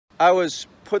I was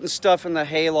putting stuff in the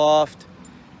hayloft,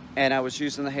 and I was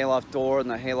using the hayloft door, and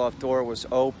the hayloft door was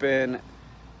open.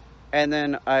 And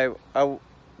then I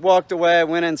walked away, I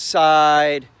went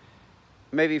inside,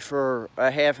 maybe for a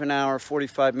half an hour,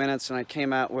 45 minutes, and I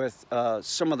came out with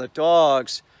some of the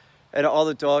dogs, and all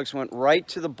the dogs went right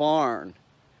to the barn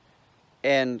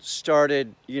and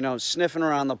started, you know, sniffing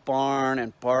around the barn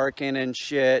and barking and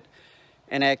shit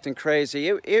and acting crazy.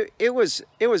 It was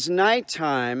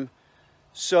nighttime,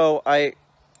 so I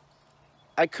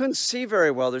couldn't see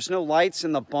very well. There's no lights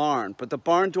in the barn, but the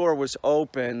barn door was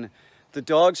open. The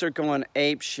dogs are going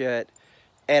ape shit.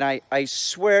 And I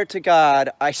swear to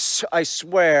God, I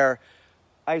swear,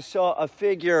 I saw a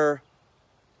figure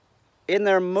in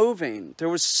there moving. There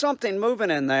was something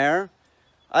moving in there.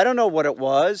 I don't know what it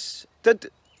was.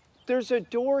 There's a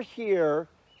door here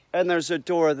and there's a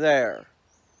door there.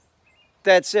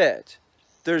 That's it.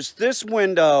 There's this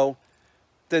window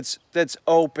that's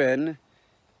open,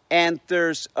 and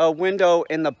there's a window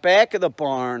in the back of the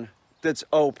barn that's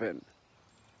open.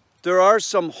 There are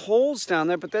some holes down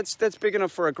there, but that's big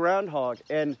enough for a groundhog.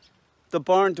 And the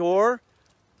barn door,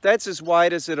 that's as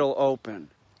wide as it'll open.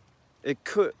 It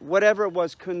could, whatever it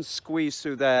was, couldn't squeeze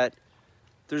through that.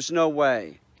 There's no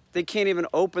way. They can't even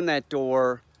open that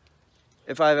door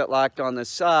if I have it locked on the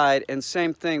side. And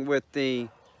same thing with the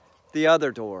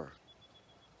other door.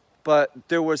 But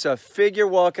there was a figure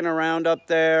walking around up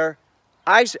there.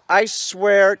 I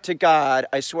swear to God,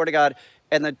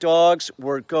 and the dogs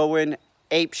were going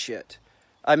ape shit.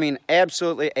 I mean,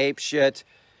 absolutely ape shit.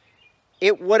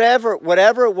 Whatever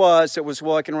it was that was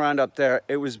walking around up there,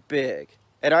 it was big.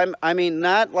 And I mean,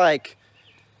 not like,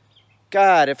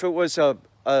 God, if it was a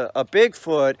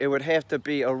Bigfoot, it would have to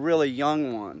be a really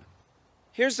young one.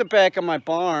 Here's the back of my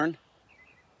barn.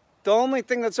 The only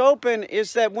thing that's open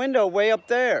is that window way up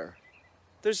there.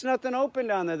 There's nothing open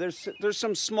down there. There's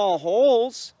some small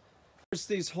holes. There's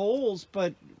these holes,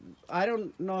 but I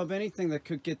don't know of anything that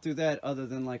could get through that other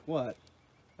than, like, what?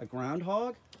 A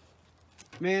groundhog?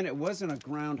 Man, it wasn't a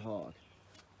groundhog.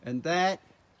 And that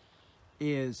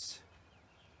is,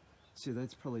 let's see,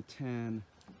 that's probably 10.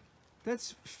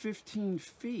 That's 15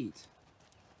 feet.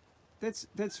 That's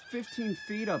 15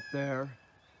 feet up there.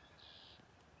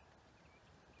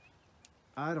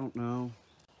 I don't know.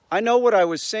 I know what I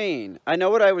was seeing. I know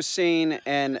what I was seeing,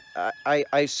 and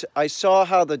I saw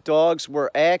how the dogs were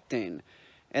acting,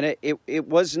 and it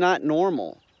was not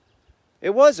normal.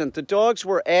 It wasn't. The dogs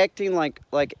were acting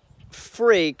like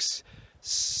freaks.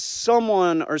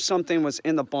 Someone or something was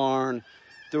in the barn.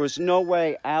 There was no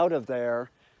way out of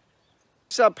there.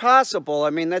 It's not possible.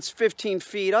 I mean, that's 15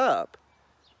 feet up.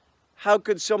 How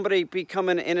could somebody be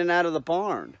coming in and out of the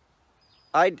barn?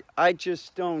 I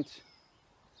just don't.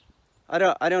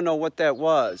 I don't know what that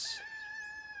was.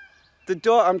 The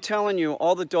dog, I'm telling you,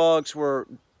 all the dogs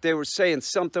they were saying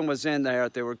something was in there.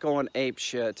 They were going ape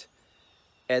shit.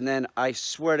 And then I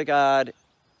swear to God,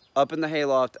 up in the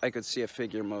hayloft, I could see a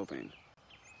figure moving.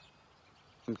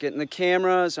 I'm getting the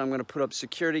cameras. I'm going to put up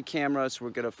security cameras.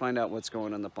 We're going to find out what's going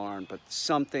on in the barn. But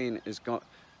something's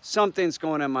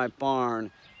going in my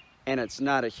barn, and it's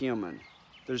not a human.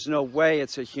 There's no way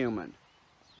it's a human.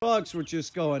 Dogs were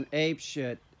just going ape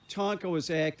shit. Tonka was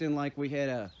acting like we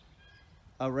had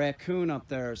a raccoon up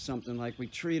there or something, like we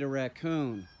treat a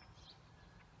raccoon.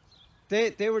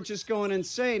 They were just going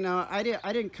insane. Now, I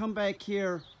didn't come back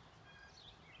here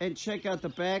and check out the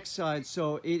backside,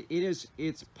 so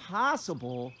it's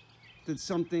possible that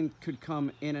something could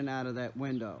come in and out of that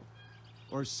window,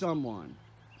 or someone.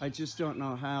 I just don't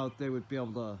know how they would be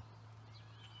able to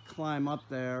climb up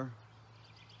there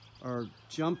or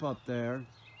jump up there.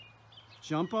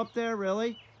 Jump up there,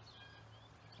 really?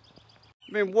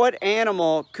 I mean, what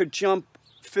animal could jump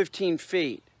 15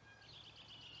 feet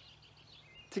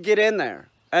to get in there?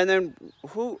 And then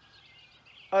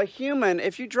a human,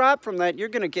 if you drop from that, you're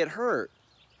going to get hurt.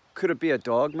 Could it be a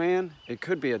Dogman? It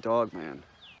could be a Dogman.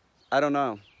 I don't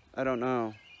know. I don't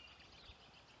know.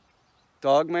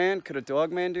 Dogman? Could a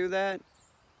Dogman do that?